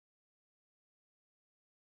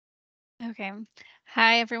Okay.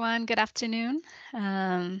 Hi, everyone. Good afternoon.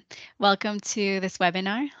 Um, Welcome to this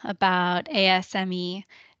webinar about ASME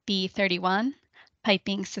B31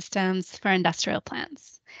 Piping Systems for Industrial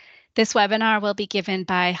Plants. This webinar will be given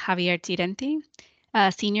by Javier Tirenti,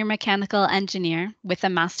 a senior mechanical engineer with a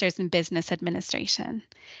master's in business administration.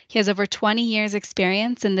 He has over 20 years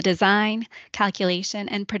experience in the design, calculation,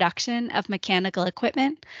 and production of mechanical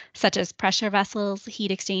equipment, such as pressure vessels,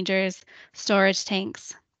 heat exchangers, storage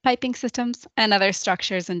tanks, piping systems, and other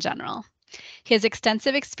structures in general. He has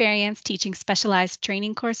extensive experience teaching specialized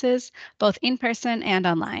training courses, both in person and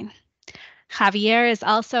online. Javier is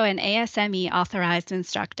also an ASME authorized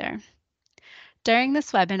instructor. During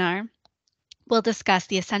this webinar, we'll discuss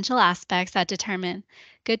the essential aspects that determine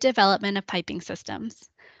good development of piping systems.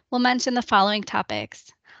 We'll mention the following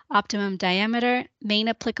topics: optimum diameter, main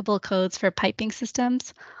applicable codes for piping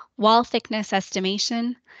systems, wall thickness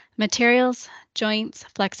estimation, materials, joints,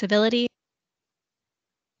 flexibility.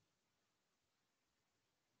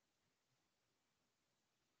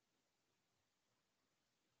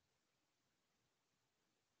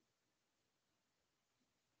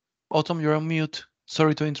 Autumn, you're on mute.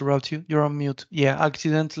 Sorry to interrupt you. You're on mute. Yeah,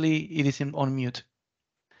 accidentally it is on mute.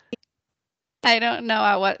 I don't know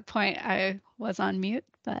at what point I was on mute,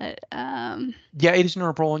 but Yeah, it is not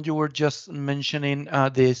a problem. You were just mentioning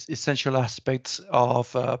these essential aspects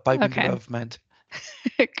of piping okay. development.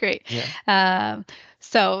 Great. Yeah.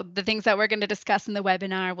 So the things that we're going to discuss in the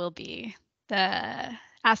webinar will be the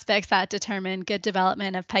aspects that determine good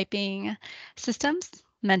development of piping systems,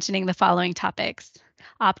 mentioning the following topics: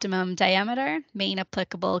 optimum diameter, main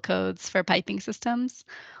applicable codes for piping systems,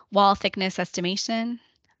 wall thickness estimation,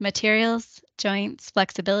 materials, joints,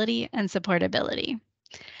 flexibility, and supportability.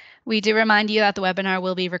 We do remind you that the webinar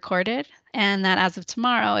will be recorded and that as of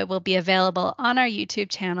tomorrow, it will be available on our YouTube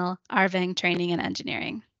channel, Arveng Training and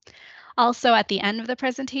Engineering. Also, at the end of the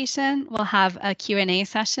presentation, we'll have a Q&A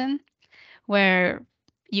session where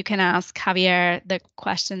you can ask Javier the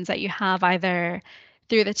questions that you have either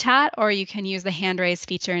through the chat, or you can use the hand raise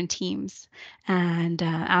feature in Teams and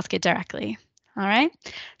ask it directly. All right,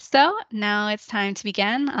 so now it's time to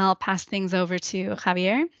begin. I'll pass things over to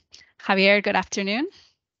Javier. Javier, good afternoon.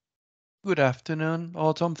 Good afternoon,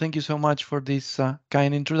 Autumn. Thank you so much for this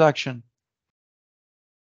kind introduction.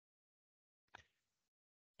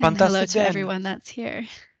 And hello Fantastic to then. everyone that's here.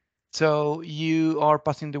 So you are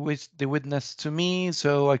passing the witness to me,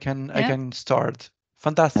 so I Yep. can start.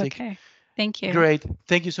 Fantastic. Okay. Thank you. Great.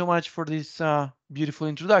 Thank you so much for this beautiful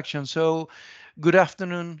introduction. So, good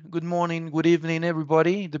afternoon, good morning, good evening,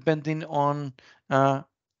 everybody, depending on uh,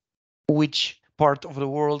 which part of the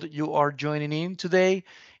world you are joining in today.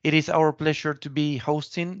 It is our pleasure to be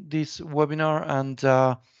hosting this webinar and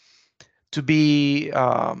to be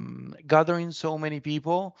gathering so many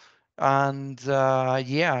people and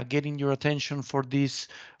yeah, getting your attention for these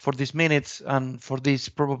minutes and for this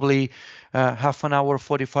probably half an hour,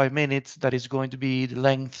 45 minutes that is going to be the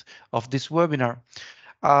length of this webinar.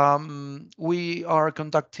 We are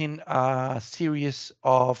conducting a series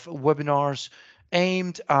of webinars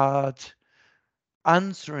aimed at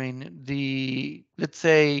answering the, let's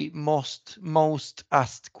say, most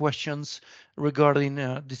asked questions regarding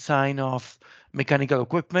design of mechanical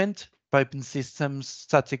equipment, piping systems,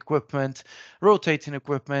 static equipment, rotating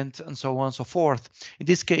equipment, and so on and so forth. In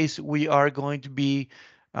this case, we are going to be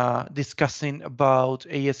discussing about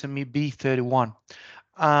ASME B31.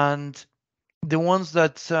 And the ones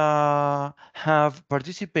that have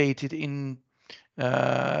participated in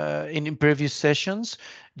previous sessions,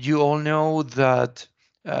 you all know that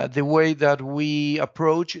the way that we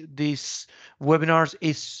approach these webinars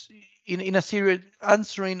is in a series,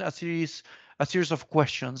 answering a series of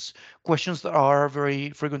questions that are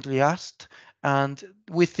very frequently asked. And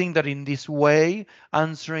we think that in this way,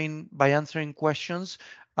 by answering questions,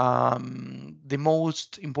 the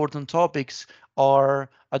most important topics are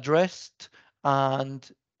addressed, and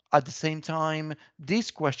at the same time, these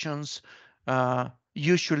questions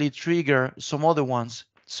usually trigger some other ones.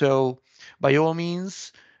 So by all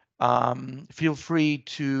means, feel free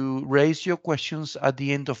to raise your questions at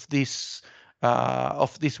the end of this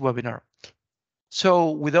webinar.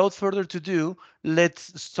 So without further ado,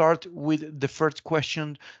 let's start with the first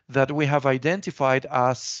question that we have identified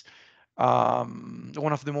as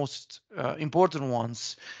one of the most important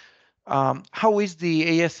ones. How is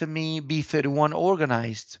the ASME B31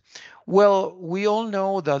 organized? Well, we all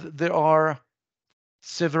know that there are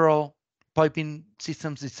several piping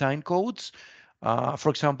systems design codes. For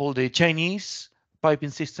example, the Chinese piping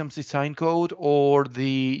systems design code or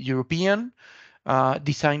the European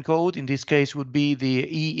design code. In this case would be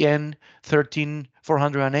the EN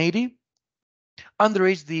 13480. And there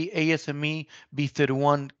is the ASME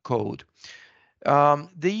B31 code.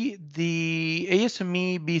 The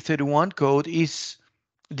ASME B31 code is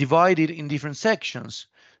divided in different sections,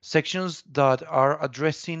 sections that are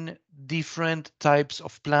addressing different types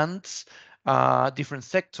of plants, different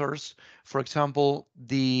sectors. For example,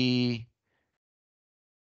 the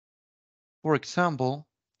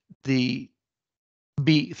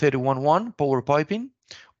B31.1 power piping,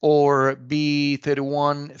 or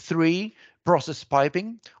B31.3 process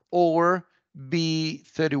piping, or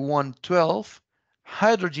B31.12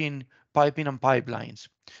 hydrogen piping and pipelines.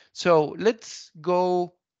 So let's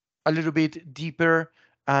go a little bit deeper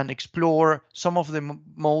and explore some of the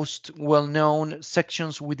most well-known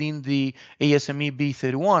sections within the ASME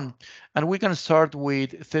B31. And we can start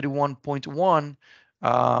with 31.1.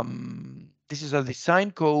 This is a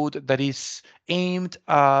design code that is aimed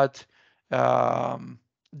at um,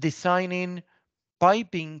 designing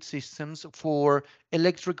piping systems for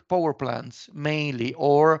electric power plants mainly,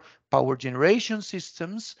 or power generation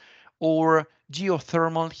systems, or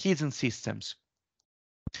geothermal heating systems.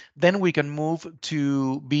 Then we can move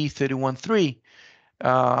to B31.3,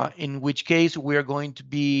 in which case we are going to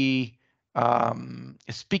be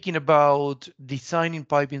speaking about designing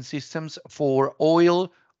piping systems for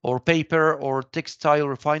oil or paper or textile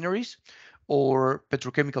refineries or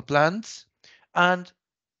petrochemical plants. And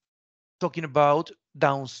talking about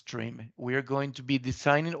downstream, we are going to be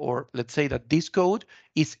designing, or let's say that this code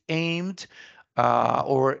is aimed,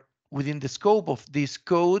 or within the scope of this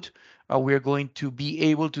code, we are going to be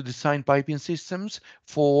able to design piping systems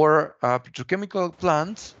for petrochemical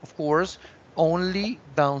plants, of course, only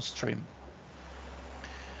downstream.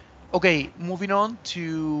 Okay, moving on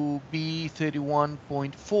to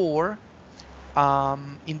B31.4.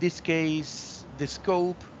 In this case, the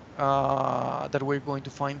scope that we're going to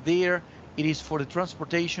find there, it is for the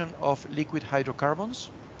transportation of liquid hydrocarbons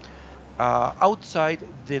outside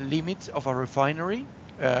the limits of a refinery,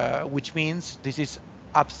 which means this is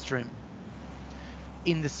upstream.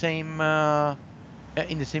 In the same line,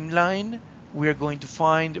 we are going to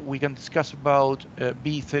find, we can discuss about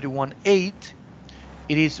B31.8.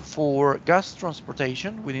 It is for gas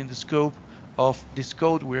transportation. Within the scope of this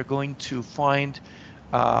code, we're going to find,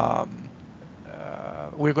 we're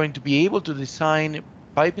going to be able to design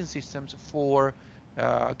piping systems for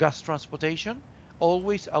gas transportation,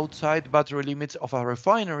 always outside the battery limits of a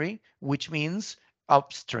refinery, which means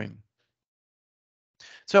upstream.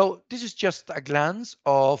 So this is just a glance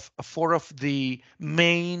of four of the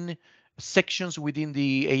main sections within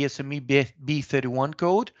the ASME B31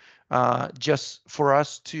 code, just for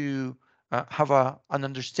us to have an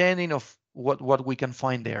understanding of what we can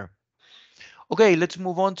find there. Okay, let's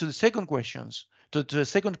move on to the second questions. To the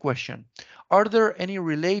second question, are there any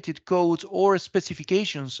related codes or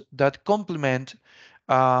specifications that complement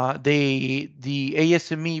the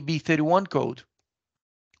ASME B31 code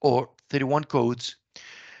or 31 codes?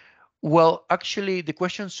 Well, actually, the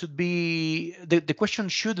question shouldn't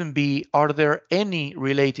be, are there any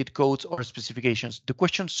related codes or specifications? The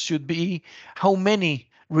question should be, how many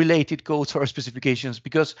related codes or specifications?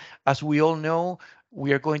 Because as we all know,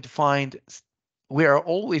 we are going to find, we are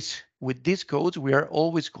always, with these codes, we are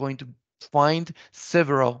always going to find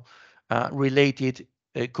several related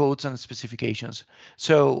codes and specifications.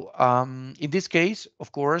 So in this case,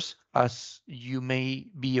 of course, as you may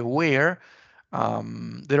be aware,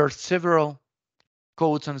 there are several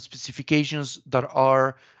codes and specifications that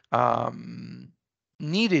are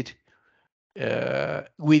needed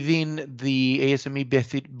within the ASME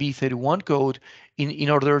B31 code in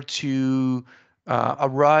order to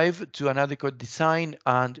arrive to an adequate design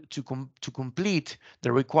and to complete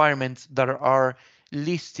the requirements that are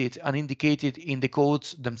listed and indicated in the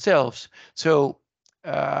codes themselves. So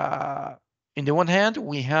in the one hand,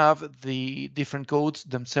 we have the different codes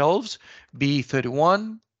themselves,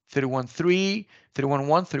 B31, 31.3,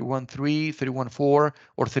 31.1, 31.3, 31.4, or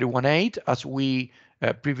 31.8, as we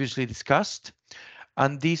previously discussed.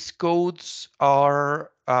 And these codes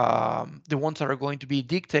are the ones that are going to be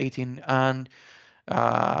dictating and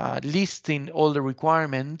listing all the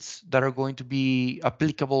requirements that are going to be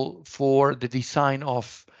applicable for the design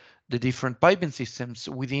of the different piping systems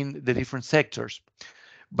within the different sectors.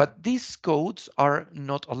 But these codes are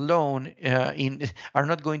not alone are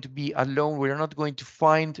not going to be alone. We're not going to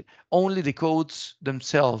find only the codes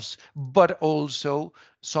themselves, but also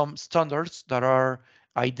some standards that are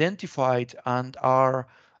identified and are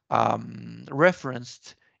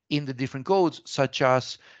referenced in the different codes, such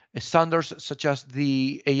as standards such as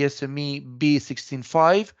the ASME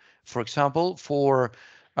B165, for example, for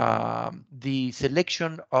the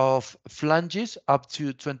selection of flanges up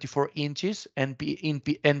to 24 inches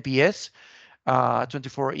NPS,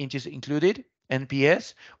 24 inches included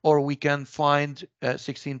NPS, or we can find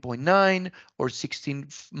 16.9 or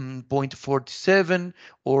 16.47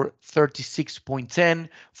 or 36.10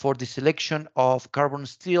 for the selection of carbon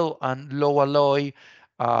steel and low alloy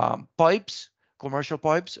pipes, commercial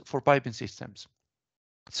pipes for piping systems.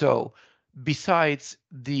 So besides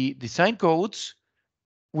the design codes,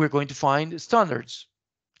 we're going to find standards.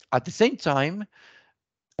 At the same time,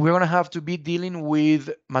 we're going to have to be dealing with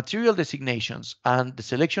material designations and the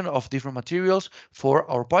selection of different materials for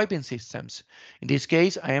our piping systems. In this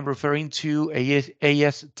case, I am referring to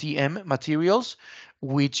ASTM materials,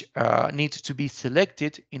 which need to be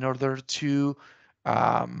selected in order to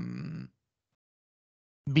um,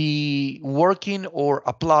 be working or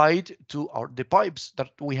applied to the pipes that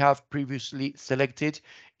we have previously selected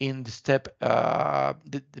in the step,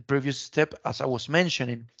 the previous step, as I was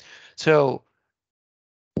mentioning. So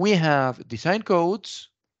we have design codes,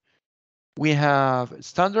 we have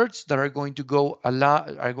standards that are going to go along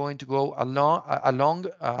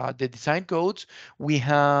the design codes. We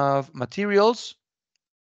have materials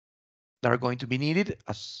that are going to be needed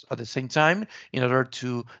at the same time in order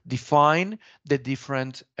to define the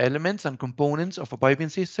different elements and components of a piping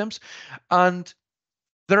systems. And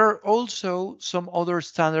there are also some other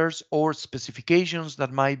standards or specifications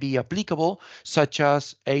that might be applicable, such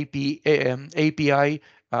as API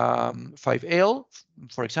 5L,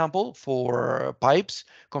 for example, for pipes,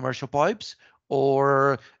 commercial pipes,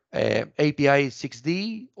 or API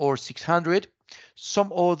 6D or 600,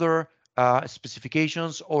 some other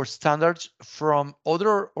specifications or standards from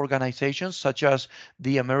other organizations, such as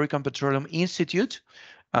the American Petroleum Institute,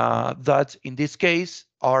 that in this case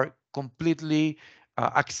are completely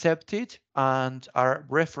accepted and are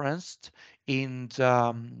referenced in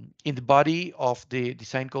the body of the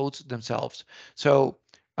design codes themselves. So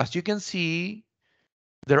as you can see,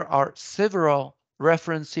 there are several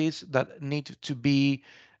references that need to be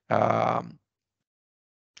um,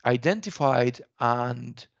 identified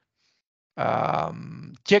and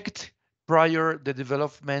checked prior the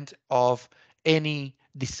development of any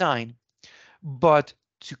design. But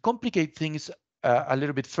to complicate things a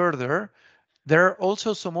little bit further, there are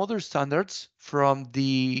also some other standards from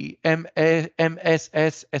the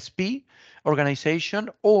MSSSP organization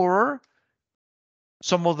or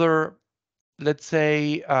some other, let's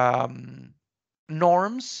say,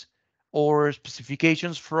 norms or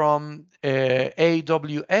specifications from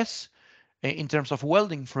AWS in terms of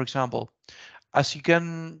welding, for example. As you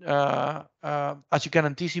can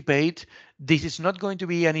anticipate, this is not going to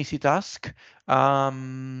be an easy task.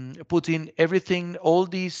 Putting everything, all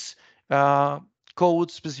these uh,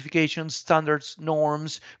 codes, specifications, standards,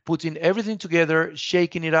 norms, putting everything together,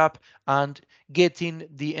 shaking it up, and getting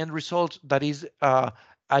the end result that is a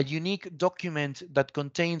unique document that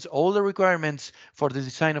contains all the requirements for the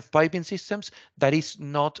design of piping systems, that is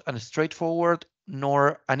not a straightforward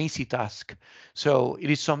nor an easy task. So it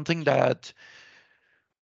is something that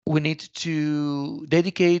we need to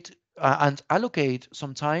dedicate and allocate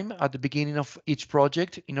some time at the beginning of each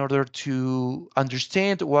project in order to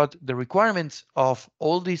understand what the requirements of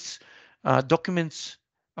all these documents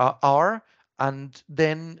are, and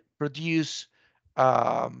then produce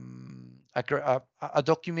a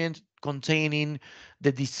document containing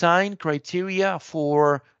the design criteria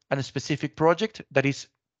for a specific project that is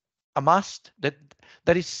a must,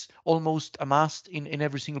 that is almost a must in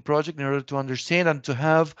every single project in order to understand and to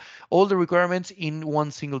have all the requirements in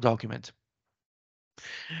one single document.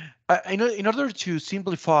 In order to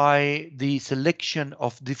simplify the selection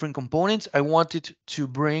of different components, I wanted to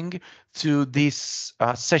bring to this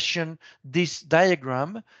session this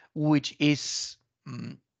diagram, which is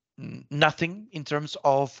mm, nothing in terms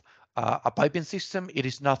of a piping system. It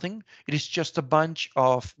is nothing. It is just a bunch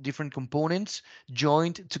of different components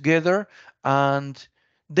joined together, and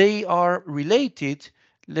they are related,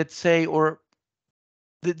 let's say, or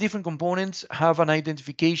the different components have an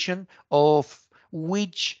identification of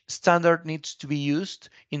which standard needs to be used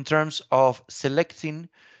in terms of selecting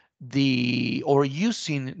the or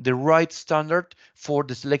using the right standard for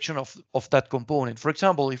the selection of that component. For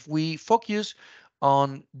example, if we focus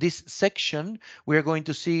on this section, we are going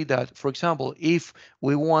to see that, for example, if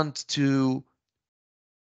we want to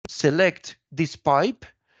select this pipe,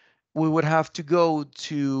 we would have to go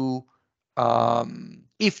to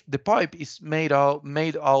if the pipe is made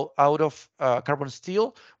out of carbon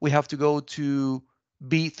steel, we have to go to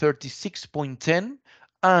B36.10,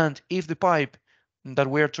 and if the pipe that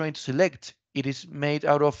we are trying to select it is made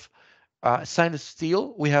out of stainless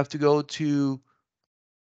steel, we have to go to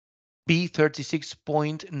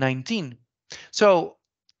B36.19. So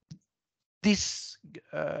this,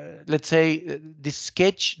 let's say, this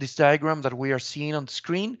sketch, this diagram that we are seeing on the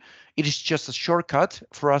screen, it is just a shortcut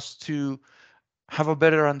for us to have a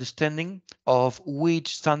better understanding of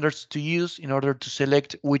which standards to use in order to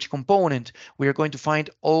select which component. We are going to find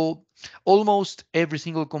almost every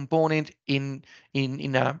single component in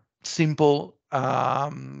a simple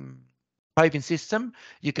piping system.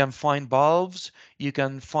 You can find valves, you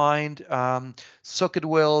can find socket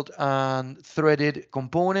weld and threaded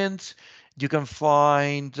components, you can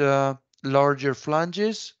find larger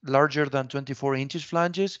flanges, larger than 24 inches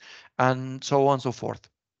flanges, and so on and so forth.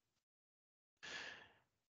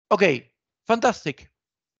 Okay, fantastic.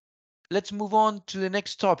 Let's move on to the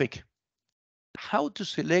next topic. How to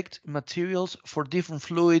select materials for different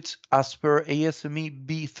fluids as per ASME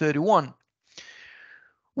B31.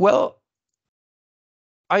 Well,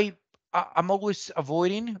 I I'm always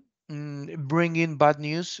avoiding bringing bad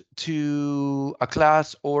news to a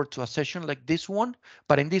class or to a session like this one,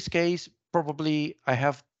 but in this case, probably I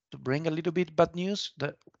have to bring a little bit bad news.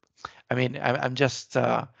 I mean, I'm just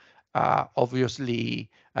obviously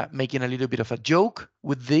making a little bit of a joke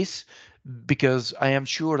with this because I am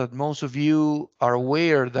sure that most of you are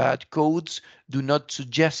aware that codes do not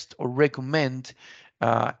suggest or recommend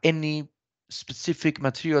any specific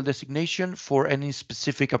material designation for any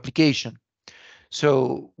specific application.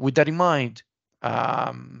 So with that in mind,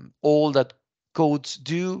 all that codes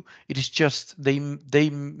do, it is just they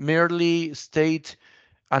merely state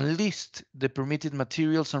and list the permitted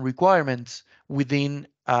materials and requirements within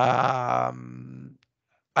a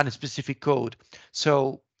specific code.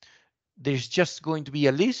 So there's just going to be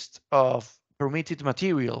a list of permitted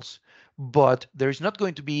materials, but there's not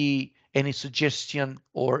going to be any suggestion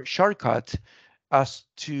or shortcut as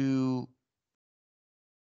to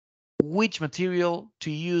which material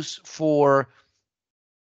to use for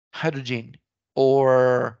hydrogen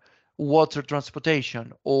or water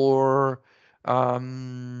transportation or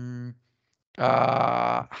um,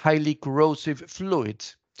 highly corrosive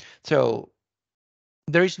fluids. So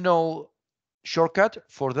there is no shortcut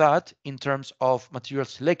for that in terms of material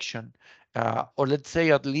selection, or let's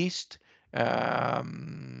say at least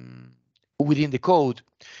um, within the code.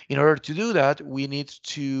 In order to do that, we need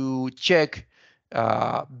to check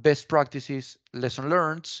best practices, lesson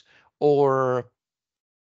learned, or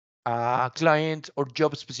client or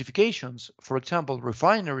job specifications. For example,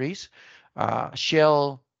 refineries,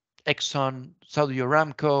 Shell, Exxon, Saudi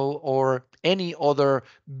Aramco, or any other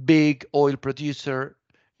big oil producer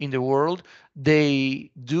in the world,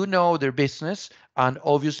 they do know their business, and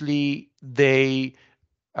obviously they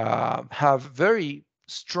have very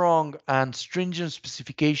strong and stringent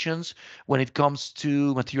specifications when it comes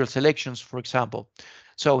to material selections, for example.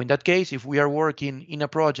 So in that case, if we are working in a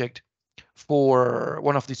project for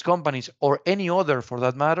one of these companies or any other for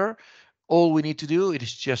that matter, all we need to do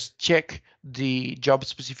is just check the job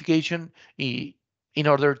specification in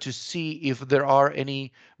order to see if there are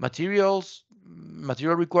any material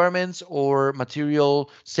requirements or material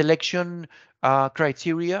selection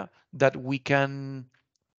criteria that we can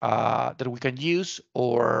use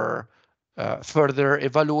or further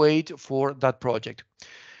evaluate for that project.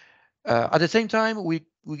 At the same time,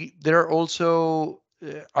 there are also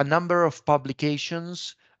a number of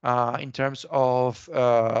publications in terms of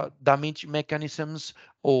damage mechanisms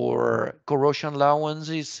or corrosion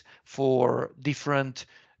allowances for different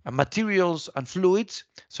materials and fluids.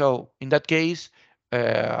 So in that case,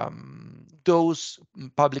 those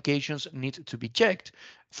publications need to be checked.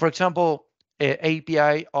 For example,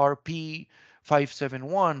 API RP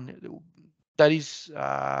 571, that is,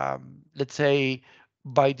 let's say,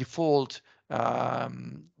 by default,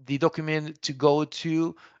 the document to go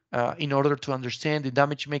to in order to understand the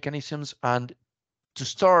damage mechanisms and to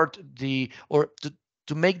start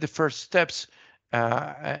to make the first steps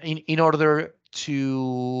in order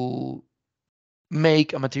to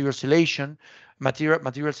make a material selection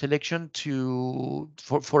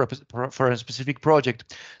for a specific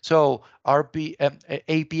project. So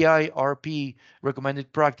API RP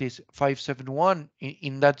recommended practice 571,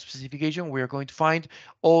 in that specification we are going to find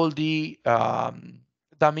all the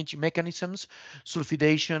damage mechanisms: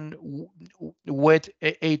 sulfidation, wet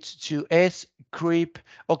H2S, creep,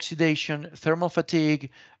 oxidation, thermal fatigue,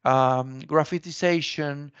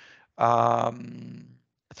 graphitization, um,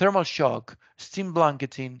 thermal shock, steam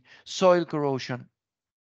blanketing, soil corrosion,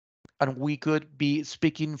 and we could be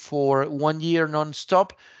speaking for 1 year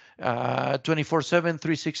non-stop, 24/7,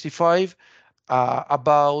 365,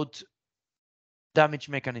 about damage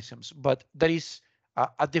mechanisms. But that is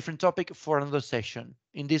a different topic for another session.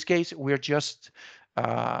 In this case, we're just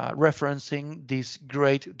referencing this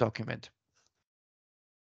great document.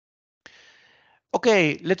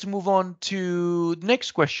 Okay, let's move on to the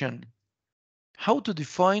next question. How to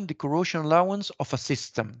define the corrosion allowance of a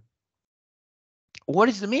system? What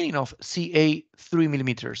is the meaning of CA 3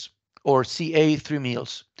 millimeters or CA 3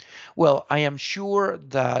 mils? Well, I am sure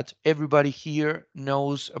that everybody here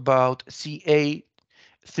knows about CA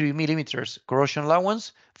 3 millimeters corrosion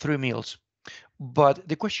allowance 3 mils. But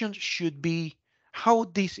the question should be how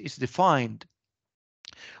this is defined.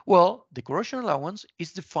 Well, the corrosion allowance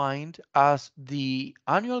is defined as the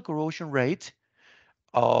annual corrosion rate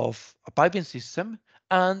of a piping system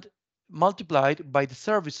and multiplied by the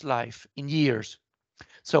service life in years.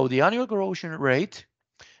 So the annual corrosion rate,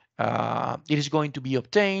 it is going to be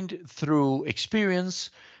obtained through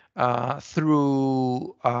experience,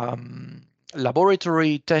 through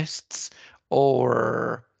laboratory tests,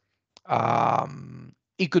 or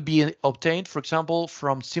it could be obtained, for example,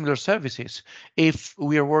 from similar services. If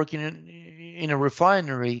we are working in a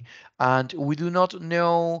refinery and we do not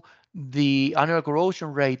know the annual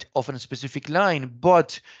corrosion rate of a specific line,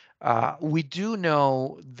 but we do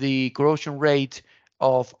know the corrosion rate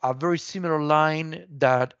of a very similar line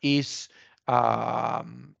that is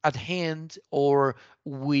at hand, or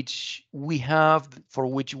which we have for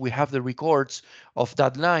which we have the records of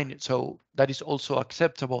that line, so that is also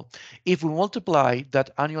acceptable. If we multiply that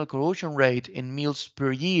annual corrosion rate in mils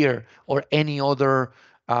per year or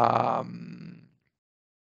um,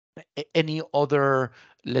 any other,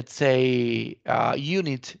 let's say,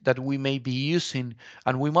 unit that we may be using,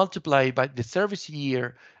 and we multiply by the service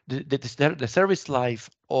year, the service life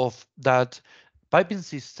of that piping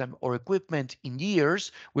system or equipment in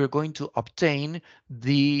years, we're going to obtain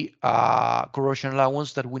the corrosion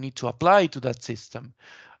allowance that we need to apply to that system.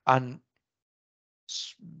 And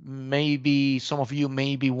maybe some of you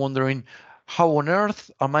may be wondering, how on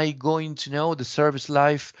earth am I going to know the service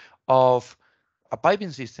life of a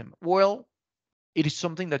piping system? Well, it is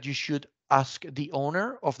something that you should ask the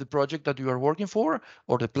owner of the project that you are working for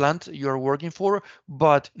or the plant you are working for.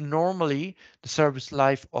 But normally the service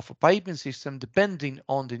life of a piping system, depending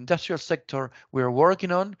on the industrial sector we are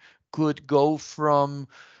working on, could go from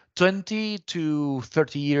 20 to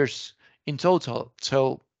 30 years in total.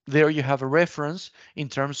 So there you have a reference in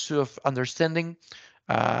terms of understanding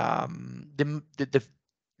the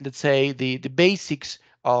let's say the basics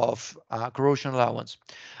of corrosion allowance.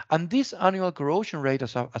 And this annual corrosion rate,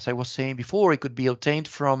 as I was saying before, it could be obtained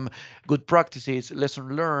from good practices,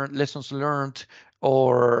 lessons learned,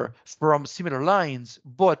 or from similar lines.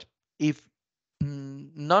 But if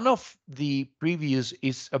none of the previous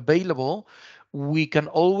is available, we can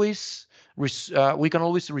always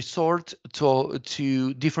resort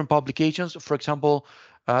to different publications. For example,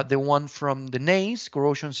 the one from the NACE,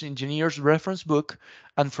 Corrosion Engineers Reference Book,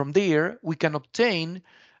 and from there we can obtain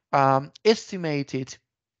estimated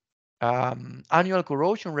annual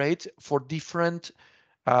corrosion rate for different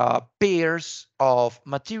pairs of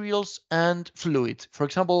materials and fluid. For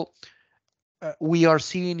example, we are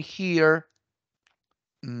seeing here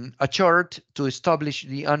a chart to establish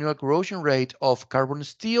the annual corrosion rate of carbon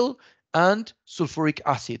steel and sulfuric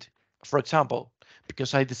acid, for example,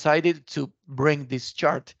 because I decided to bring this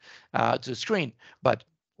chart to the screen. But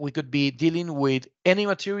we could be dealing with any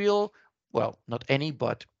material, well, not any,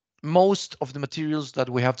 but most of the materials that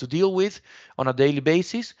we have to deal with on a daily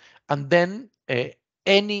basis, and then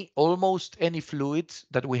almost any fluids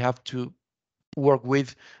that we have to work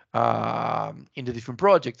with in the different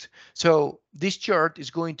projects. So this chart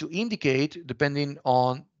is going to indicate, depending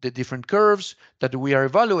on the different curves that we are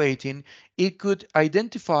evaluating, it could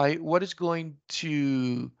identify what is going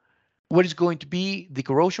to be the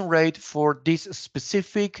corrosion rate for this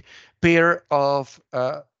specific pair of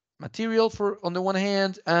material on the one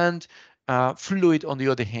hand and fluid on the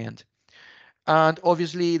other hand. And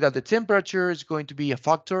obviously that the temperature is going to be a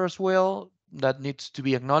factor as well that needs to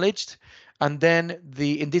be acknowledged. And then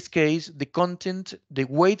in this case, the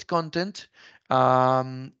weight content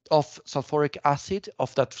of sulfuric acid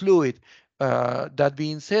of that fluid. That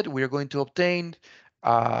being said, we are going to obtain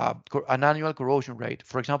an annual corrosion rate.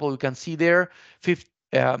 For example, we can see there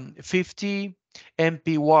 50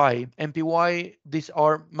 MPY. MPY, these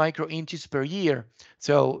are micro inches per year.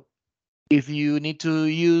 So if you need to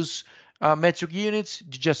use metric units,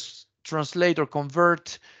 you just translate or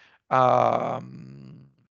convert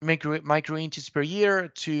micro inches per year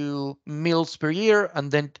to mils per year,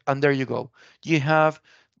 and there you go. You have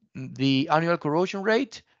the annual corrosion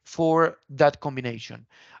rate for that combination.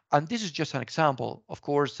 And this is just an example, of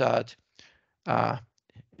course, that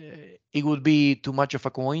it would be too much of a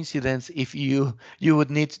coincidence if you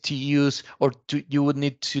would need to use or you would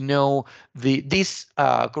need to know this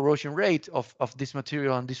corrosion rate of this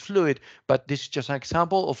material and this fluid. But this is just an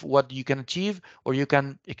example of what you can achieve or you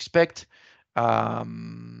can expect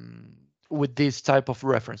um, with this type of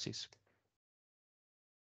references.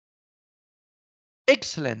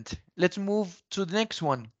 Excellent. Let's move to the next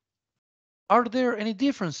one. Are there any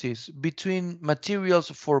differences between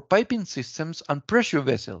materials for piping systems and pressure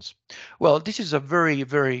vessels? Well, this is a very,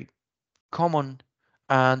 very common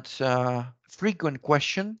and frequent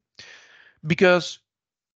question because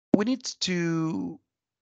we need to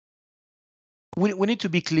we need to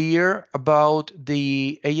be clear about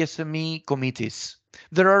the ASME committees.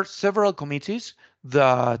 There are several committees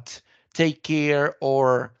that take care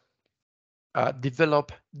or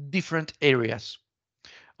develop different areas.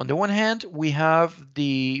 On the one hand, we have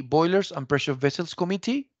the Boilers and Pressure Vessels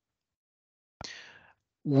Committee,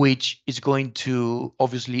 which is going to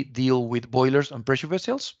obviously deal with boilers and pressure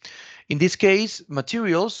vessels. In this case,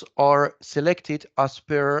 materials are selected as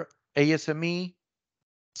per ASME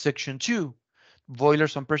Section 2,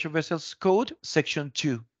 Boilers and Pressure Vessels Code, Section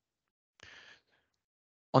 2.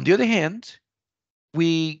 On the other hand,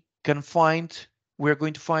 we can find we're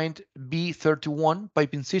going to find B31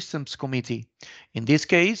 Piping Systems Committee. In this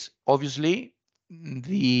case, obviously,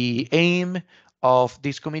 the aim of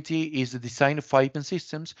this committee is the design of piping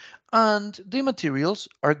systems, and the materials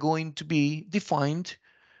are going to be defined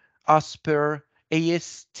as per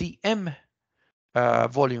ASTM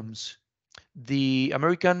volumes. The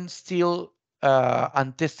American Steel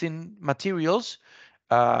and Testing Materials,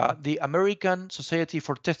 the American Society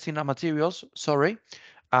for Testing and Materials, sorry,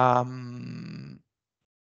 um,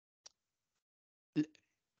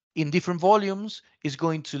 in different volumes is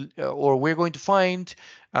going to, or we're going to find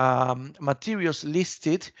materials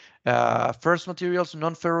listed, ferrous materials,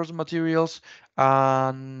 non-ferrous materials,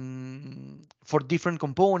 for different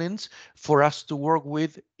components for us to work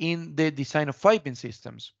with in the design of piping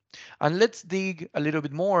systems. And let's dig a little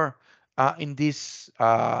bit more in this,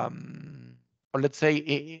 or let's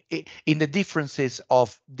say in the differences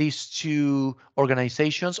of these two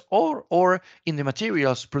organizations, or in the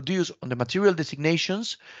materials produced on the material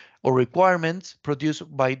designations or requirements produced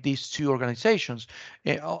by these two organizations.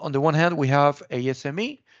 On the one hand, we have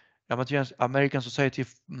ASME, American Society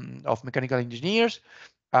of Mechanical Engineers,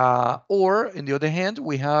 or on the other hand,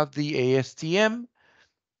 we have the ASTM,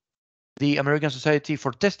 the American Society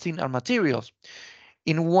for Testing and Materials.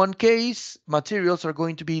 In one case, materials are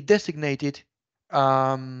going to be designated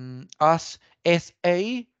as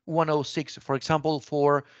SA 106, for example,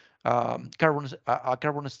 for a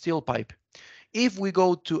carbon steel pipe. If we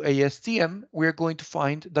go to ASTM, we're going to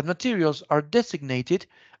find that materials are designated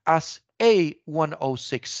as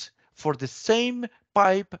A106 for the same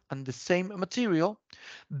pipe and the same material.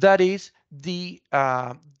 That is the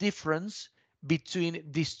difference between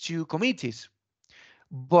these two committees.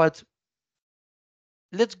 But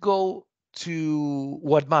let's go to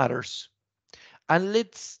what matters and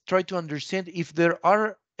let's try to understand if there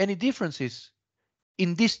are any differences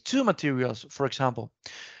in these two materials, for example.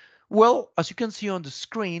 Well, as you can see on the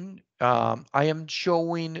screen, I am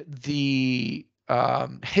showing the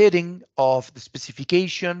heading of the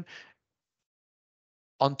specification.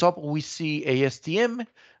 On top, we see ASTM,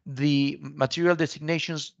 the material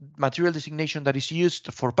designation that is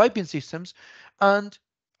used for piping systems, and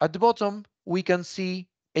at the bottom we can see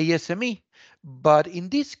ASME. But in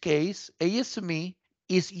this case, ASME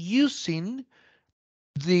is using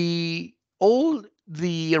all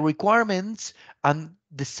the requirements and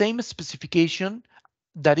the same specification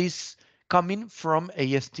that is coming from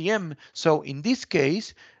ASTM. So in this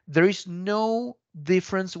case, there is no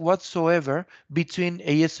difference whatsoever between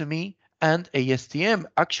ASME and ASTM.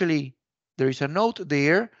 Actually, there is a note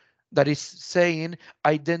there that is saying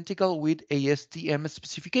identical with ASTM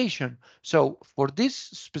specification. So for this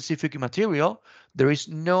specific material, there is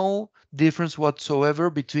no difference whatsoever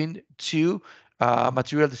between two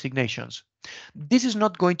material designations. This is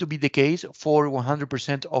not going to be the case for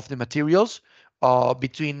 100% of the materials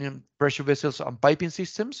between pressure vessels and piping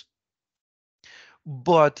systems,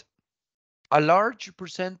 but a large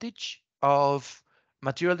percentage of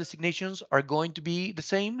material designations are going to be the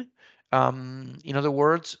same. In other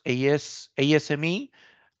words, ASME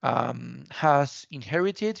has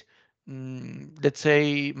inherited, let's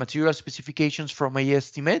say, material specifications from from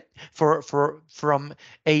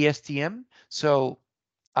ASTM. So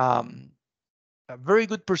a very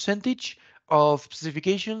good percentage of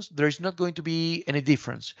specifications, there is not going to be any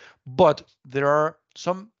difference. But there are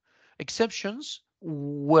some exceptions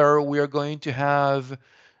where we are going to have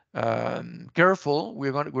careful.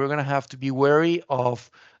 We're gonna have to be wary of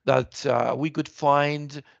that. We could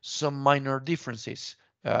find some minor differences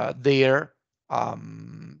there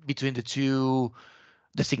between the two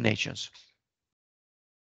designations.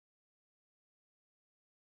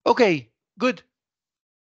 Okay, good.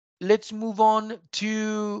 Let's move on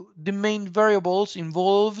to the main variables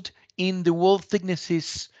involved in the wall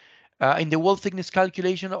thicknesses, in the wall thickness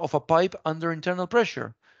calculation of a pipe under internal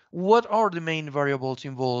pressure. What are the main variables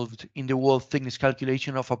involved in the wall thickness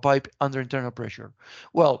calculation of a pipe under internal pressure?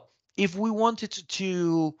 Well, if we wanted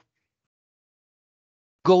to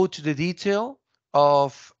go to the detail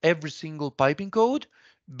of every single piping code,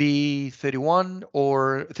 be 31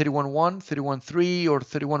 or 31.1, 31.3, or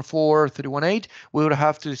 31.4, 31.8, we would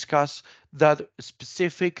have to discuss that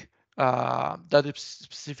specific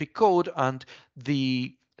code and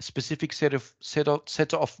the specific set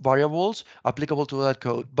of variables applicable to that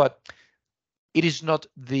code. But it is not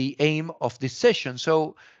the aim of this session.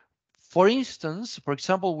 So for instance, for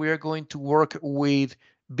example, we are going to work with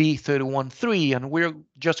B31.3, and we're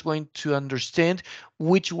just going to understand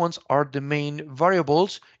which ones are the main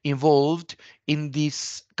variables involved in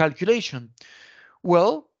this calculation.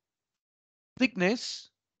 Well,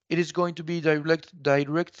 thickness, it is going to be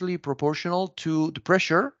directly proportional to the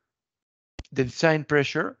pressure, the design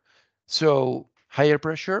pressure. So higher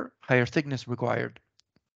pressure, higher thickness required.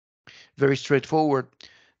 Very straightforward.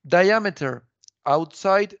 Diameter,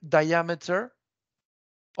 outside diameter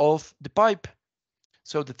of the pipe.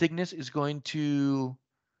 So the thickness is going to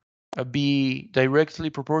be directly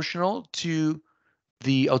proportional to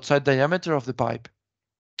the outside diameter of the pipe.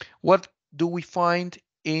 What do we find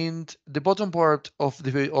in the bottom part of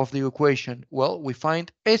the equation? Well, we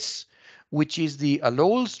find S, which is the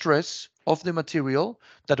allowable stress of the material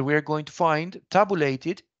that we are going to find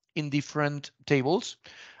tabulated in different tables,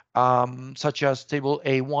 such as table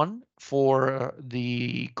A1 for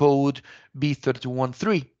the code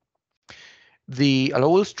B31.3. The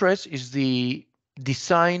allowable stress is the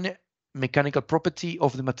design mechanical property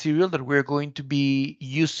of the material that we're going to be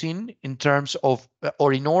using in terms of,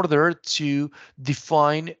 or in order to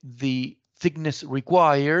define the thickness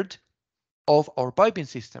required of our piping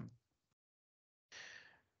system.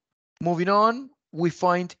 Moving on, we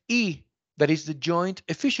find E, that is the joint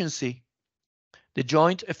efficiency. The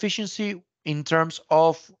joint efficiency in terms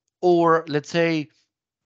of, or let's say,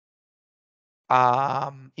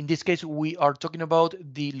 in this case, we are talking about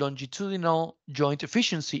the longitudinal joint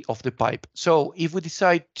efficiency of the pipe. So if we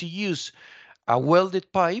decide to use a welded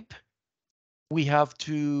pipe, we have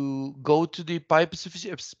to go to the pipe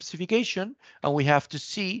specification and we have to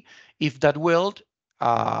see if that weld,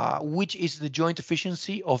 which is the joint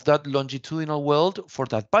efficiency of that longitudinal weld for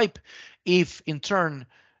that pipe. If in turn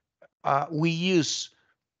we use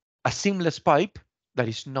a seamless pipe, that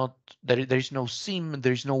is not, there is no seam,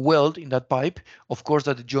 there is no weld in that pipe, of course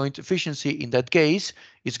that the joint efficiency in that case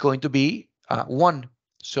is going to be 1.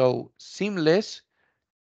 So seamless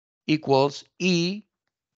equals E1.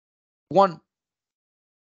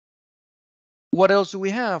 What else do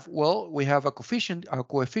we have? Well, we have a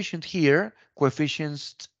coefficient here,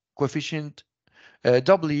 coefficient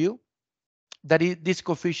W. That is, this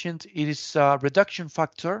coefficient is a reduction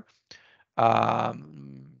factor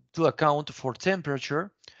to account for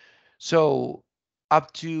temperature. So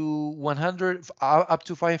up to 100, up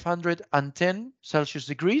to 510 Celsius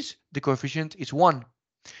degrees, the coefficient is 1.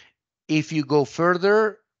 If you go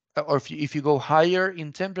further, or if you go higher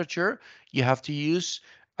in temperature, you have to use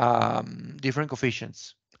different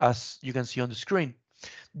coefficients, as you can see on the screen.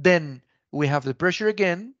 Then we have the pressure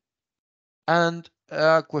again, and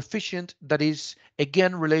a coefficient that is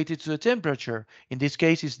again related to the temperature. In this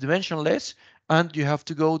case, it's dimensionless, and you have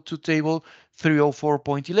to go to table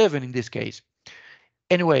 304.11 in this case.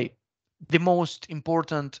 Anyway, the most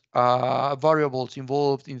important variables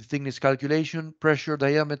involved in the thickness calculation: pressure,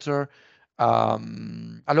 diameter,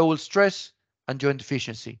 allowable stress, and joint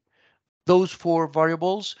efficiency. Those 4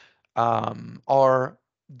 variables are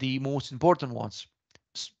the most important ones.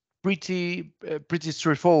 It's pretty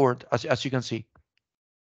straightforward, as you can see.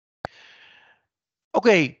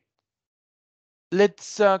 Okay,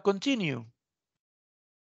 let's continue.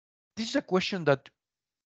 This is a question that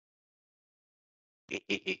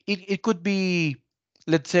it could be,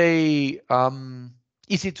 let's say,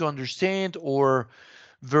 easy to understand or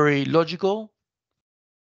very logical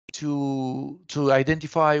to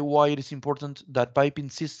identify why it is important that piping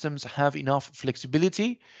systems have enough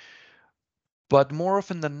flexibility. But more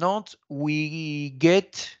often than not, we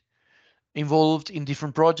get involved in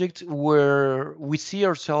different projects where we see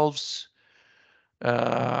ourselves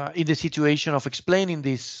in the situation of explaining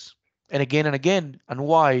this and again and again. And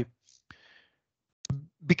why?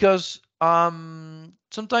 Because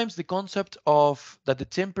sometimes the concept of that the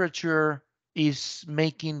temperature is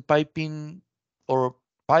making piping or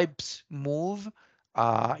pipes move,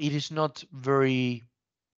 it is not very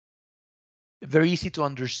easy to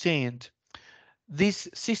understand. These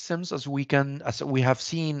systems, as we have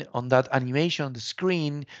seen on that animation on the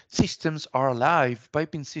screen, systems are alive.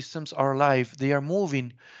 Piping systems are alive. They are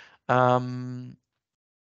moving. Um,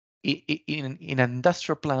 in an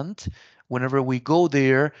industrial plant, whenever we go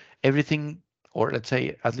there, everything, or let's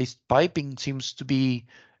say at least piping, seems to be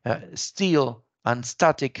still and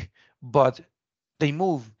static, but they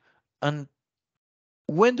move. And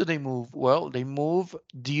when do they move? Well, they move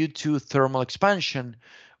due to thermal expansion.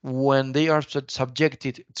 When they are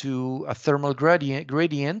subjected to a thermal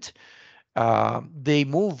gradient, they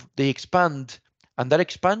move, they expand, and that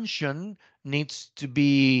expansion needs to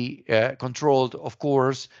be controlled, of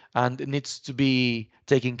course, and it needs to be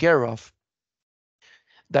taken care of.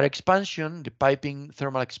 That expansion, the piping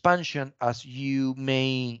thermal expansion, as you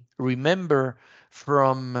may remember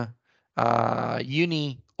from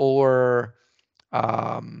uni or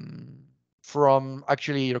um, from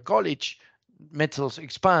actually your college, metals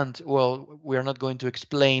expand. Well, we are not going to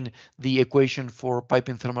explain the equation for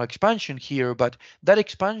piping thermal expansion here, but that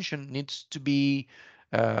expansion needs to be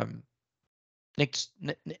um,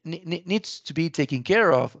 needs to be taken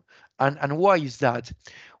care of. And why is that?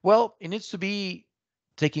 Well, it needs to be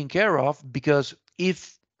taken care of because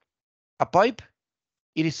if a pipe,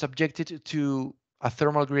 it is subjected to a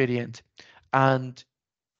thermal gradient, and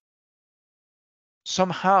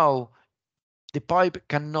somehow the pipe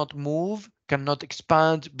cannot move, cannot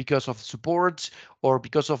expand because of supports or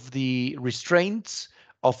because of the restraints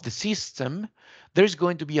of the system, there is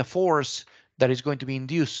going to be a force that is going to be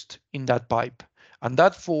induced in that pipe. And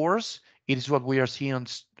that force, it is what we are seeing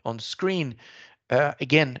on the screen.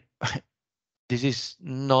 Again, this is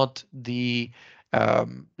not the,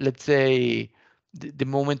 let's say, the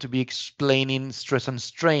moment to be explaining stress and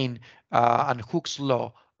strain and Hooke's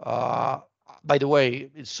law. Uh, by the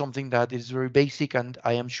way, it's something that is very basic, and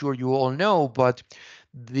I am sure you all know. But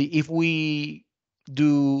if we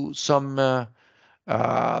do some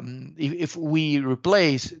if we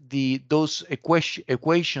replace those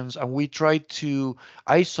equations and we try to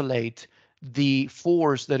isolate the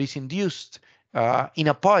force that is induced in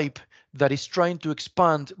a pipe that is trying to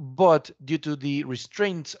expand, but due to the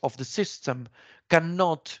restraints of the system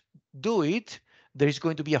cannot do it, there is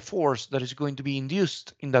going to be a force that is going to be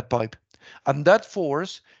induced in that pipe. And that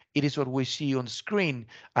force, it is what we see on the screen.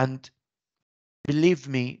 And believe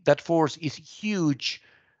me, that force is huge.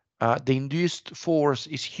 The induced force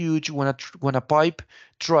is huge when a pipe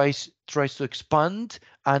tries to expand,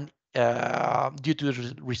 and due to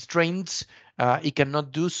the restraints, it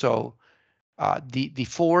cannot do so. The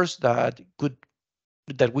force that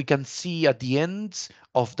we can see at the ends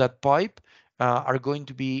of that pipe are going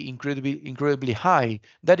to be incredibly high.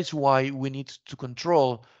 That is why we need to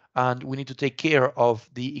control and we need to take care of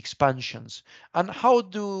the expansions. And how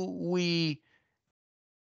do we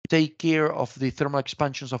take care of the thermal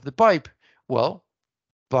expansions of the pipe? Well,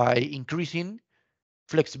 by increasing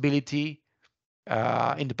flexibility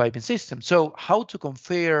in the piping system. So how to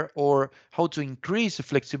compare or how to increase the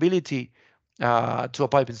flexibility to a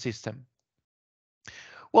piping system?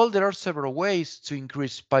 Well, there are several ways to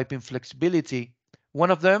increase piping flexibility.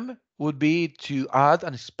 One of them would be to add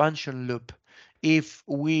an expansion loop. If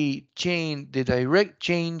we change the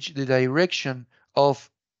direction of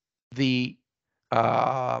the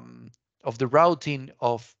um, routing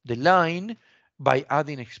of the line by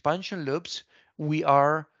adding expansion loops, we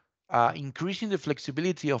are increasing the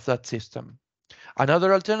flexibility of that system.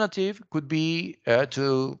 Another alternative could be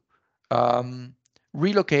to um,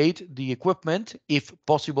 relocate the equipment if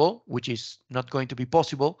possible, which is not going to be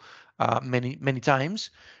possible many times,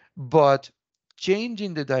 but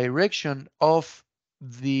changing the direction of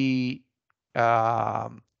the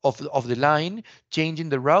of the line, changing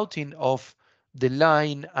the routing of the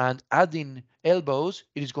line and adding elbows,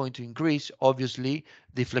 it is going to increase obviously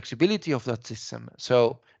the flexibility of that system.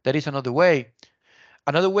 So that is another way.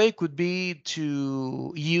 Another way could be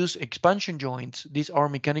to use expansion joints. These are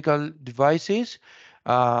mechanical devices,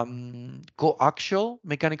 coaxial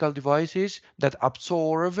mechanical devices that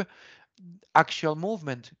absorb axial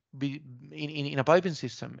movement in a piping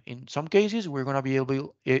system. In some cases, we're going to be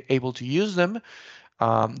able to use them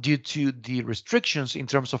due to the restrictions in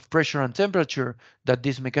terms of pressure and temperature that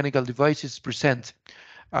these mechanical devices present.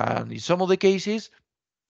 And in some of the cases,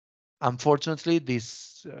 unfortunately,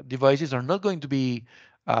 these devices are not going to be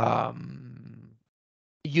um,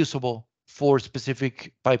 usable. for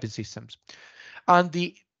specific piping systems. And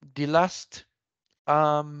the last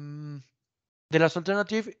um, the last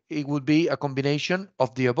alternative, it would be a combination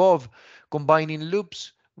of the above, combining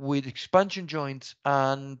loops with expansion joints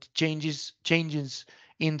and changes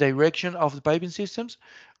in direction of the piping systems.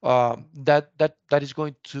 That is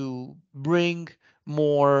going to bring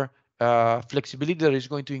more flexibility. That is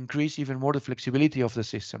going to increase even more the flexibility of the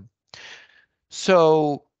system.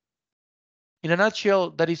 So, in a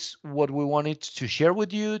nutshell, that is what we wanted to share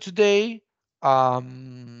with you today.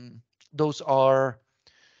 Those are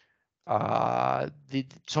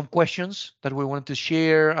some questions that we wanted to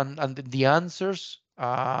share and the answers,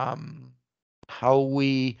 how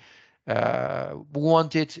we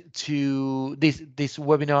wanted to this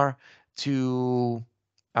webinar to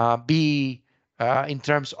be in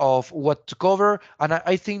terms of what to cover. And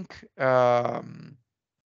I think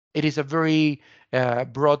it is a very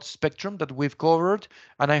broad spectrum that we've covered,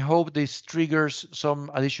 and I hope this triggers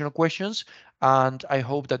some additional questions, and I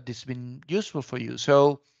hope that this has been useful for you.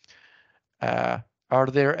 So uh, are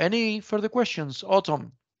there any further questions,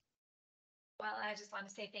 Autumn? Well, I just want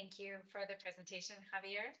to say thank you for the presentation,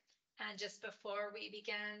 Javier. And just before we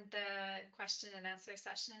begin the question and answer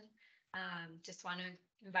session, just want to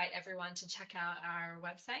invite everyone to check out our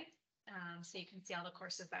website, so you can see all the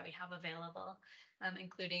courses that we have available,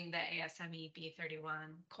 including the ASME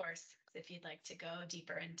B31 course, if you'd like to go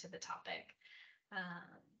deeper into the topic.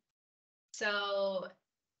 So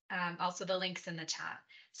also the links in the chat.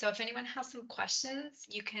 So if anyone has some questions,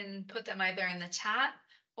 you can put them either in the chat,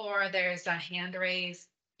 or there's a hand raise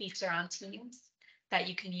feature on Teams that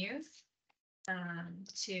you can use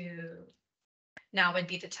to, now would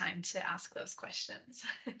be the time to ask those questions.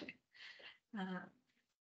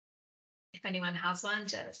 If anyone has one,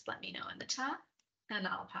 just let me know in the chat and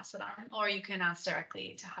I'll pass it on, or you can ask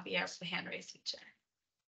directly to Javier for the hand raise feature.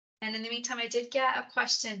 And in the meantime, I did get a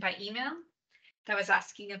question by email that was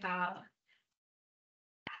asking about,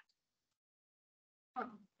 oh,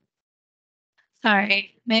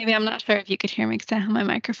 sorry, maybe I'm not sure if you could hear me because I have my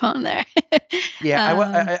microphone there.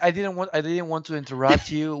 Yeah, I didn't want to interrupt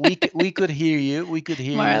you. We could hear you. We could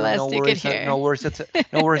hear More or you. No less, you could worries. hear. No worries.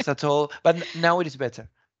 No worries at all. But now it is better.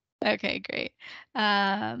 Okay, great.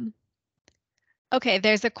 Okay,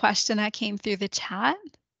 there's a question that came through the chat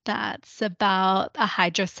that's about a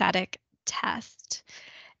hydrostatic test.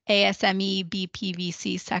 ASME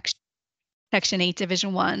BPVC section 8,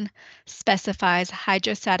 division 1 specifies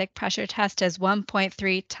hydrostatic pressure test as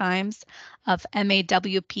 1.3 times of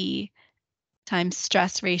MAWP times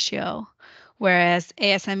stress ratio, whereas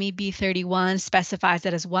ASME B31 specifies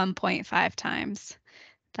it as 1.5 times.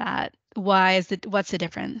 That, why is it, what's the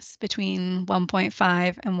difference between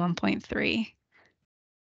 1.5 and 1.3?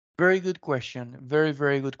 Very good question. Very,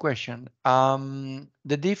 very good question. The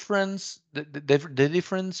difference, the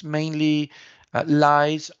difference mainly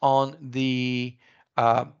lies on the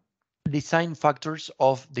design factors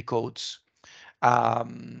of the codes.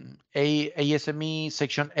 ASME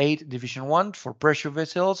Section 8, Division 1 for pressure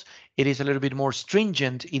vessels, it is a little bit more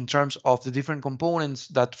stringent in terms of the different components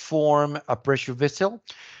that form a pressure vessel.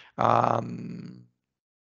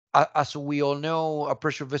 As we all know, a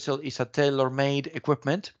pressure vessel is a tailor-made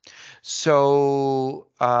equipment. So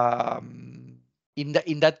in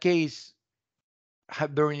that case,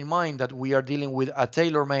 bearing in mind that we are dealing with a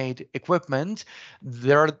tailor-made equipment,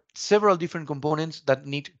 there are several different components that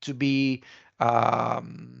need to be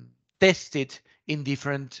tested in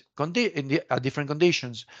different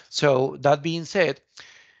conditions. So that being said,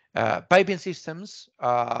 piping systems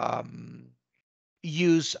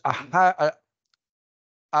use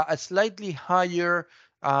a slightly higher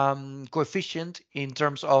coefficient in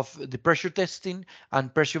terms of the pressure testing,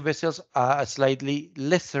 and pressure vessels a slightly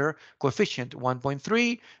lesser coefficient,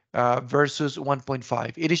 1.3 versus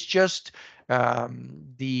 1.5. It is just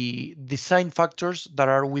the design factors that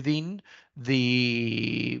are within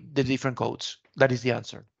the different codes. That is the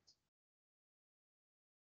answer.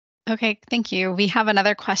 Okay, thank you. We have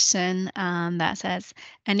another question that says,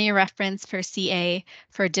 any reference for CA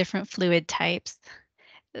for different fluid types,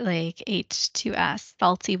 like H2S,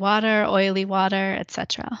 salty water, oily water,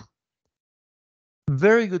 etc.?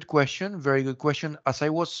 Very good question. Very good question. As I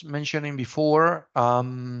was mentioning before,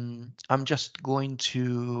 I'm just going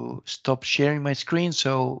to stop sharing my screen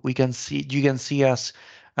so you can see us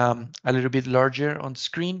a little bit larger on the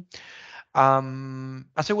screen.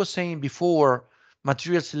 As I was saying before,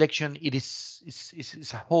 material selection, it is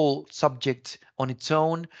a whole subject on its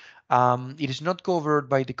own. It is not covered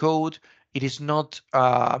by the code. It is not,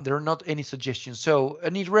 there are not any suggestions. So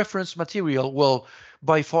any reference material, well,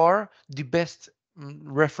 by far the best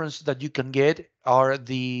reference that you can get are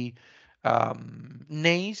the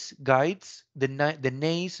NACE guides, the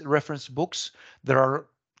NACE reference books. There are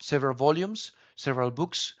several volumes, several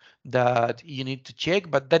books that you need to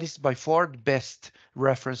check, but that is by far the best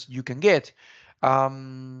reference you can get.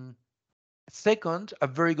 Um, Second, a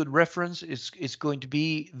very good reference is going to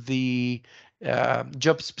be the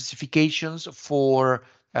job specifications for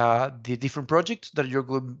the different projects that you're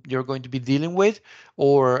going to be dealing with,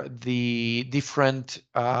 or the different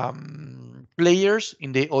players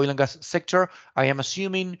in the oil and gas sector. I am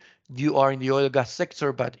assuming you are in the oil and gas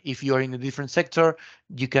sector, but if you are in a different sector,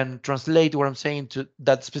 you can translate what I'm saying to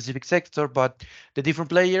that specific sector. But the different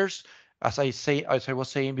players, as I was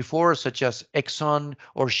saying before, such as Exxon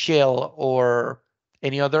or Shell or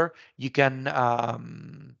any other, you can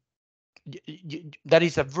that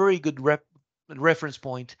is a very good reference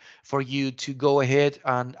point for you to go ahead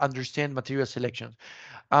and understand material selection.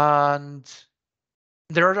 And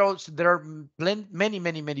there are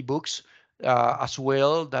many books as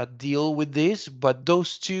well that deal with this, but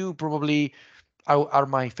those two probably are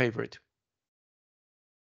my favorite.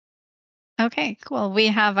 Okay, cool. We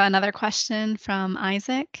have another question from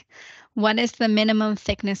Isaac. What is the minimum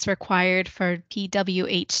thickness required for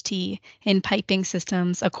PWHT in piping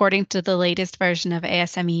systems according to the latest version of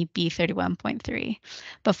ASME B31.3?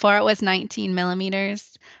 Before it was 19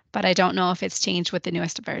 millimeters, but I don't know if it's changed with the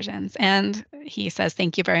newest versions. And he says,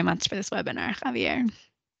 thank you very much for this webinar, Javier.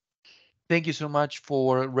 Thank you so much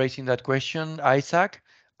for raising that question, Isaac.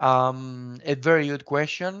 A very good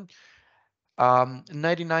question.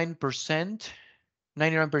 99%,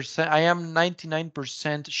 99%. I am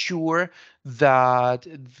 99% sure that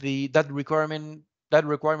that requirement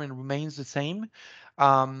remains the same.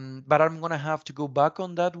 But I'm gonna have to go back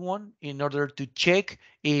on that one in order to check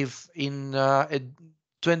if in a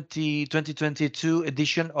 2022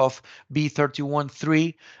 edition of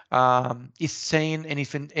B31.3 is saying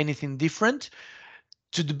anything different.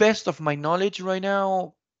 To the best of my knowledge right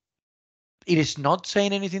now, it is not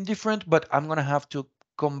saying anything different, but I'm gonna have to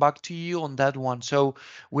come back to you on that one. So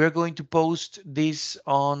we're going to post this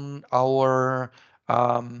on our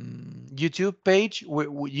YouTube page,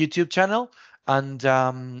 YouTube channel, and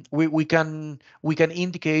we can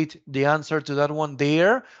indicate the answer to that one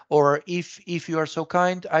there. Or if you are so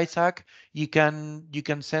kind, Isaac, you can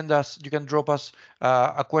send us, you can drop us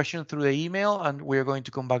a question through the email, and we're going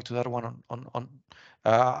to come back to that one on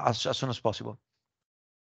as soon as possible.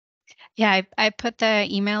 Yeah, I put the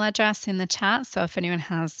email address in the chat. So if anyone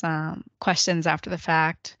has questions after the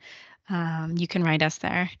fact, you can write us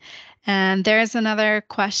there. And there's another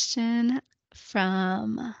question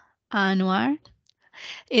from Anwar.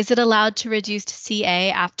 Is it allowed to reduce to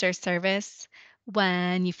CA after service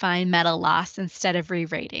when you find metal loss instead of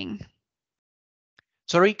re-rating?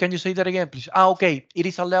 Sorry, can you say that again, please? Okay. It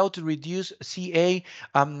is allowed to reduce CA.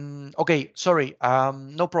 Okay, sorry.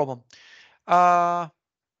 No problem. Uh,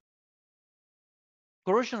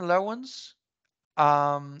 Corrosion allowance,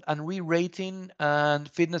 and re-rating and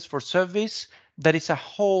fitness for service, that is a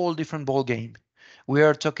whole different ball game. We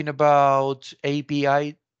are talking about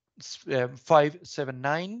API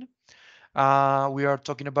 579. We are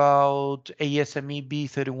talking about ASME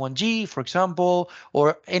B31G, for example,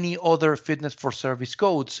 or any other fitness for service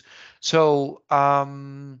codes. So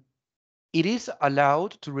it is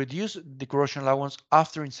allowed to reduce the corrosion allowance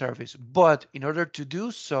after in service, but in order to do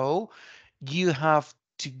so, you have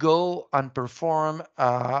to go and perform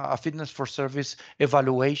a fitness for service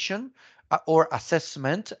evaluation or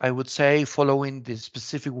assessment, I would say, following the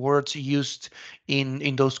specific words used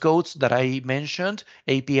in those codes that I mentioned,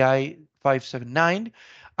 API 579.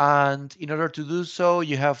 And in order to do so,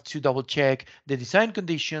 you have to double check the design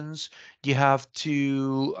conditions. You have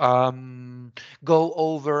to go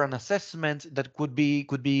over an assessment that could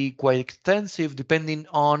be quite extensive, depending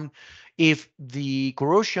on if the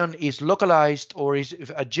corrosion is localized or is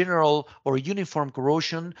a general or uniform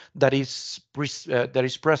corrosion that is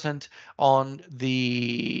present on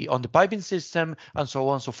the piping system, and so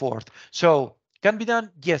on and so forth. So can be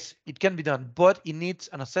done, yes, it can be done, but it needs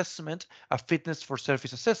an assessment, a fitness for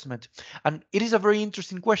service assessment. And it is a very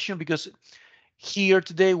interesting question, because here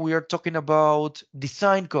today we are talking about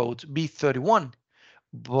design code B31,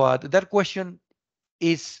 but that question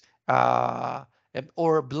is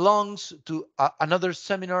or belongs to another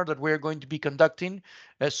seminar that we're going to be conducting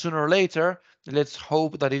sooner or later. Let's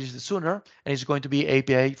hope that it is the sooner, and it's going to be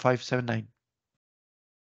API 579.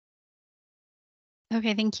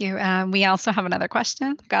 Okay, thank you. We also have another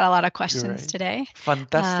question. Got a lot of questions Great. today.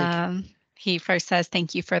 Fantastic. he first says,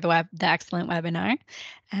 thank you for the excellent webinar.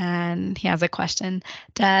 And he has a question.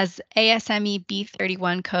 Does ASME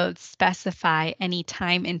B31 code specify any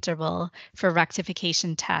time interval for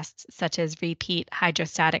rectification tests, such as repeat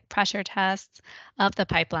hydrostatic pressure tests of the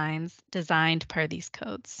pipelines designed per these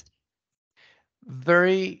codes?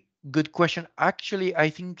 Very good question. Actually, I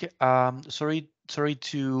think, sorry to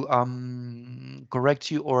correct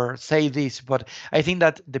you or say this, but I think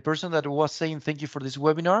that the person that was saying thank you for this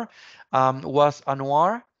webinar was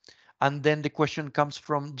Anwar. And then the question comes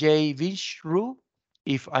from Jay Vishru,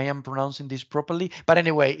 if I am pronouncing this properly. But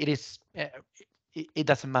anyway, it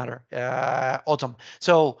doesn't matter. Autumn.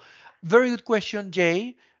 So very good question,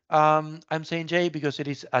 Jay. I'm saying Jay because it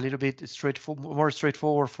is a little bit more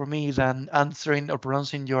straightforward for me than answering or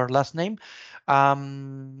pronouncing your last name.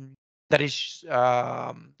 That is,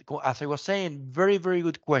 as I was saying, very, very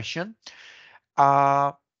good question.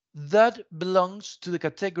 Uh, that belongs to the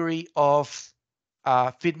category of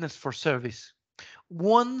fitness for service.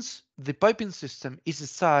 Once the piping system is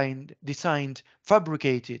designed,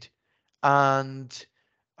 fabricated, and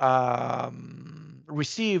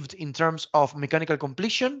received in terms of mechanical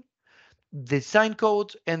completion, the design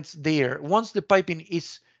code ends there. Once the piping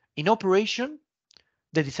is in operation,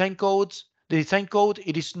 the design code,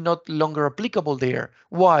 it is not longer applicable there.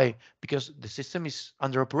 Why? Because the system is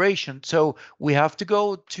under operation. So we have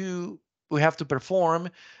to perform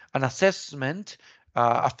an assessment,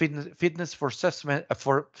 a fitness for assessment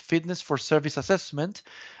for fitness for service assessment,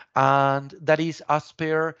 and that is as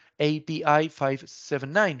per API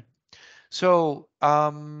 579. So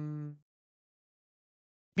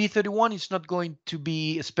B31 is not going to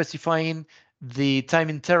be specifying the time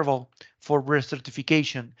interval for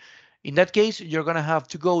recertification. In that case, you're going to have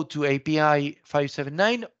to go to API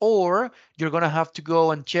 579, or you're going to have to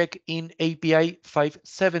go and check in API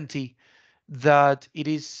 570 that it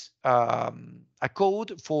is a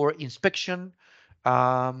code for inspection,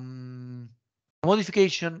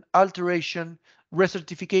 modification, alteration,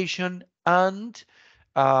 recertification, and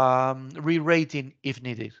re-rating if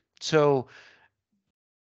needed. So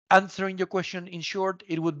answering your question in short,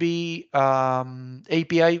 it would be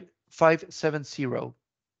API 570.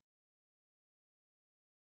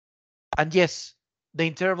 And yes, the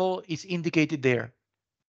interval is indicated there.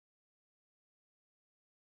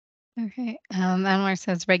 Okay. Anwar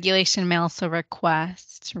says regulation may also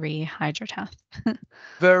request rehydrotest.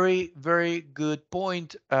 Very, very good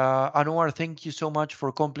point. Anwar, thank you so much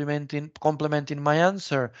for complementing my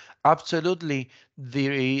answer. Absolutely.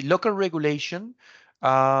 The local regulation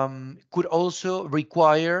could also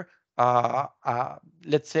require,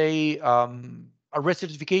 let's say, a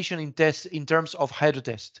recertification in terms of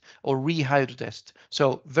hydrotest or rehydrotest.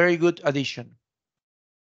 So very good addition.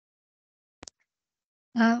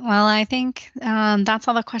 Well, I think that's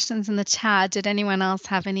all the questions in the chat. Did anyone else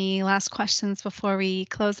have any last questions before we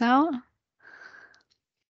close out? I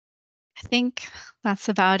think that's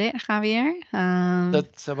about it, Javier.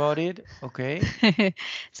 That's about it. Okay.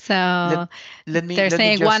 So they're Let me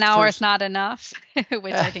saying 1 just hour is first. not enough,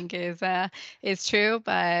 which I think is true,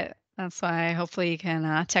 but that's why hopefully you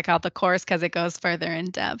can check out the course because it goes further in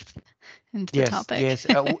depth into the Yes, topic. yes.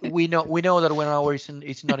 We know that 1 hour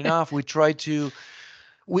is not enough. We try to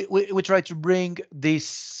bring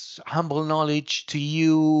this humble knowledge to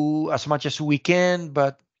you as much as we can,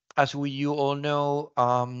 but as you all know,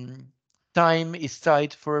 time is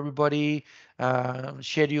tight for everybody.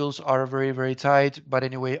 Schedules are very, very tight. But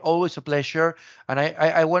anyway, always a pleasure. And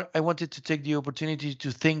I wanted to take the opportunity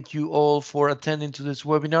to thank you all for attending to this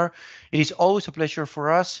webinar. It is always a pleasure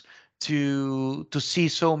for us to see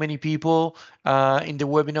so many people in the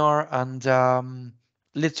webinar, and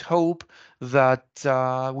let's hope that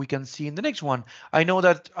we can see in the next one. I know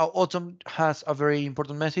that Autumn has a very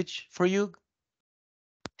important message for you.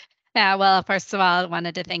 Yeah, well, first of all, I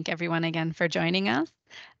wanted to thank everyone again for joining us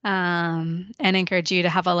and encourage you to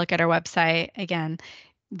have a look at our website. Again,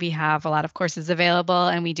 we have a lot of courses available,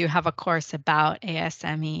 and we do have a course about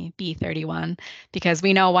ASME B31 because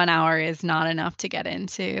we know 1 hour is not enough to get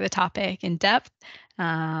into the topic in depth.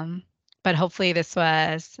 But hopefully this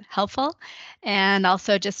was helpful. And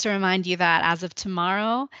also just to remind you that as of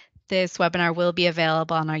tomorrow, this webinar will be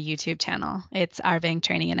available on our YouTube channel. It's Arving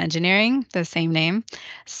Training and Engineering, the same name.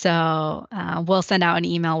 So we'll send out an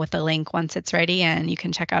email with the link once it's ready, and you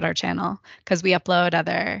can check out our channel because we upload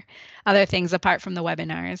other things apart from the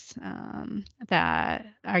webinars that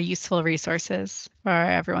are useful resources for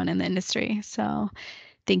everyone in the industry. So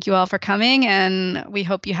thank you all for coming, and we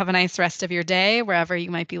hope you have a nice rest of your day wherever you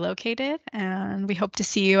might be located, and we hope to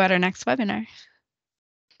see you at our next webinar.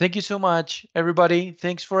 Thank you so much, everybody.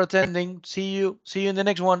 Thanks for attending. See you in the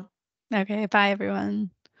next one. Okay, bye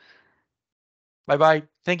everyone. Bye bye.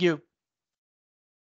 Thank you.